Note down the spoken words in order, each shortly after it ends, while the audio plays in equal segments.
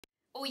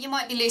Or you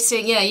might be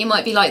losing, yeah, you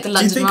might be like the Do you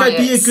London think riots.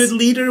 I'd be a good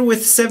leader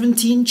with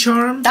 17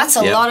 charm? That's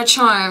a lot of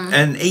charm.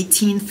 And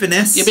 18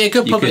 finesse? You'd be a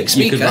good public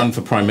speaker. You could run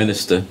for Prime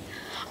Minister.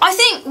 I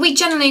think we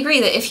generally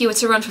agree that if you were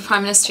to run for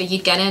Prime Minister,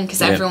 you'd get in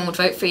because everyone would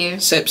vote for you.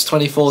 SIPS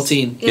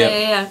 2014.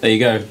 Yeah. There you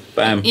go.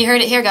 Bam. You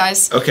heard it here,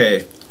 guys.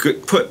 Okay,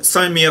 good.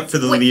 Sign me up for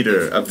the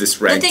leader of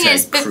this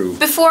ragtag crew.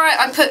 Before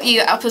I put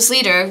you up as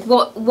leader,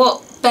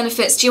 what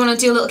benefits do you want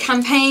to do? A little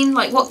campaign?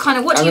 Like what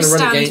do you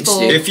stand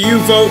for? If you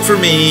vote for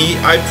me,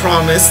 I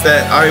promise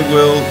that I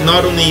will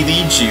not only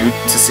lead you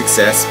to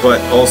success,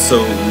 but also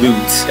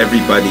loot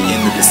everybody in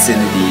the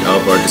vicinity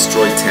of our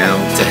destroyed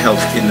town to help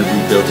in the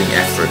rebuilding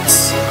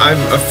efforts. I'm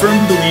a firm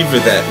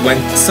believer that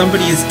when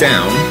somebody is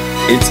down,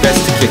 it's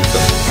best to kick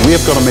them. We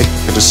have got to make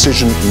a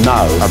decision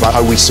now about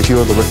how we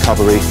secure the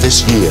recovery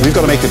this year. We've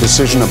got to make a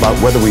decision about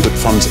whether we put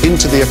funds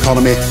into the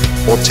economy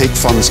or take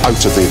funds out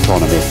of the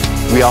economy.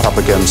 We are up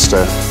against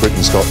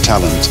Britain's Got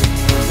Talent.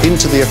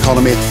 Into the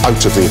economy,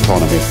 out of the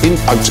economy. In,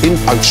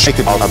 out, shake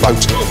it out, about.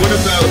 What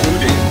about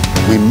looting?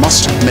 We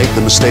must make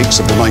the mistakes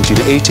of the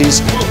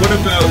 1980s. What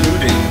about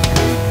looting?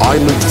 I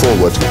look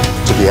forward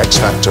to the X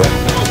Factor.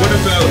 What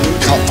about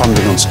looting? Cut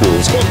funding on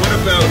schools. What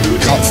about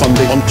looting? Cut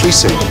funding on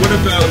policing. What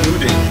about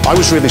looting? I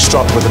was really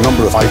struck with a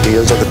number of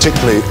ideas,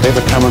 particularly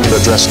David Cameron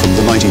address from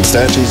the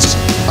 1930s,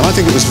 and I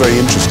think it was very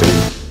interesting.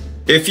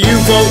 If you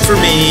vote for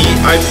me,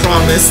 I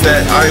promise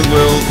that I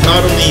will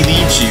not only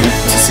lead you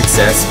to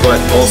success, but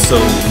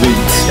also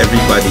loot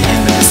everybody in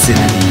the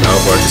vicinity of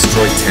our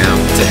destroyed town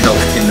to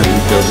help in the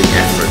rebuilding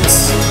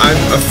efforts.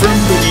 I'm a firm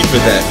believer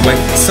that when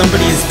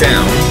somebody is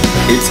down,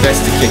 it's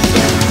best to kick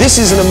them. This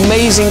is an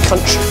amazing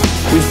country.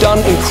 We've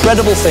done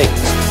incredible things.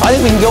 I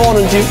think we can go on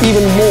and do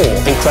even more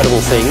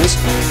incredible things,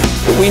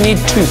 but we need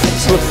two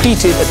things.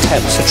 Repeated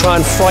attempts to try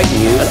and frighten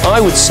you, and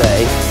I would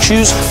say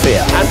choose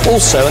fear, and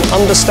also an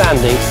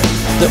understanding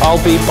that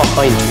I'll be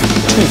behind you.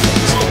 Two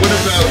things. What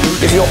about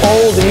looting? If you're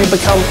old and you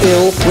become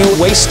ill, we will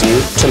waste you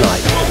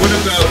tonight. What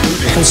about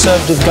looting?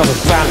 Conservative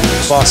government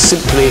values are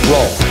simply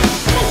wrong.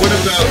 What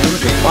about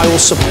looting? I will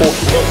support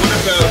you.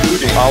 What about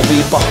looting? I'll be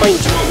behind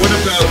you. What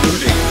about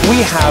looting? We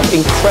have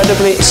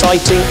incredibly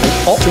exciting and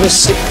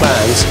optimistic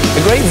plans,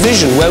 a great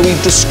vision where we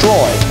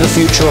destroy the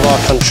future of our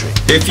country.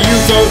 If you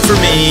vote for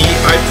me,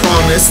 I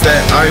promise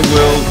that I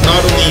will not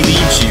only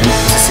lead you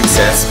to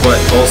success, but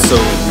also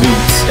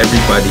loot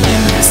everybody in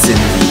the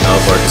vicinity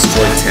of our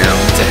destroyed town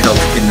to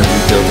help in the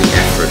rebuilding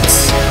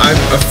efforts. I'm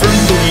a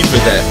firm believer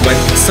that when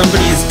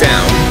somebody is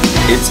down,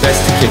 it's best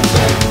to kick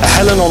them.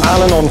 Helen on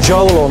Alan on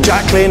Joel on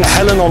Jacqueline,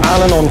 Helen on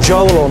Alan on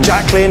Joel on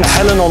Jacqueline,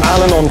 Helen on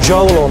Alan on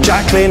Joel on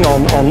Jacqueline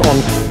on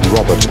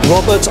Robert,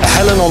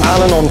 Helen on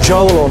Alan on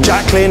Joel on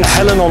Jacqueline,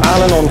 Helen on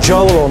Alan on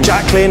Joel on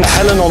Jacqueline,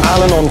 Helen on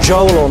Alan on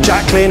Joel on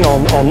Jacqueline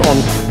on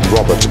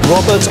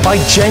Robert, I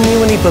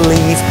genuinely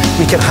believe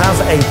we can have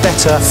a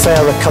better,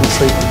 fairer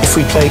country if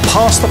we play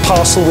pass the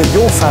parcel with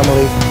your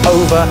family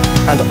over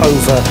and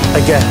over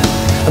again.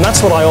 And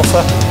that's what I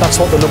offer, that's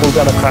what the Liberal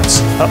Democrats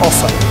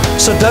offer.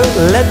 So don't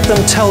let them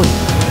tell you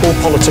all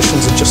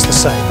politicians are just the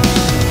same.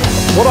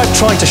 What I've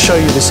tried to show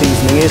you this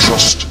evening is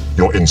trust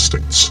your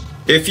instincts.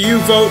 If you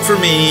vote for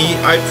me,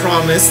 I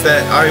promise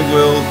that I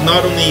will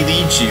not only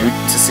lead you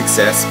to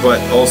success, but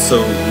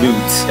also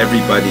loot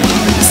everybody in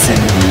the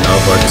vicinity of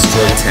our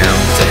destroyed town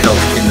to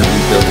help in the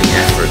rebuilding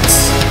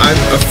efforts.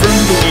 I'm a firm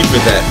believer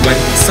that when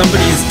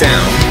somebody is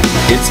down,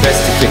 it's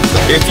best to kick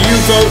them. If you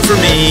vote for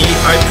me,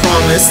 I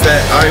promise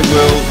that I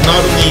will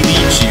not only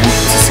lead you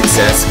to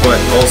success, but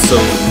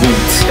also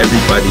loot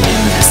everybody in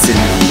the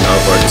vicinity of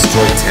our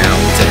destroyed town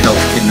to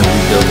help in the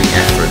rebuilding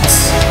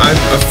efforts. I'm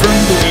a firm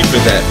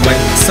believer that when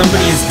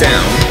somebody is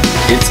down,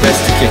 it's best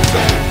to kick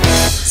them.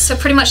 So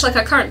pretty much like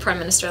our current Prime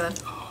Minister then.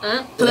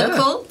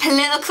 Political?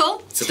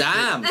 So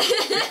damn.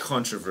 Bit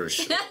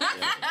controversial. Yeah,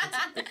 it's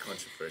a bit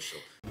controversial.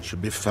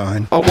 Should be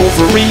fine. A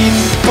Wolverine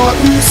got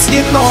loose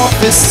in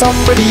office.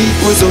 Somebody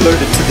was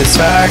alerted to this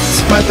fact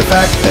by the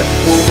fact that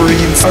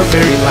Wolverines are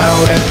very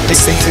loud and they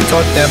sing to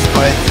goddamn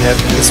high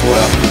heaven as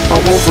well. A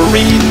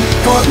Wolverine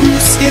got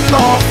loose in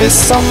office.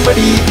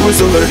 Somebody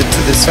was alerted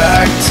to this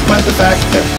fact by the fact that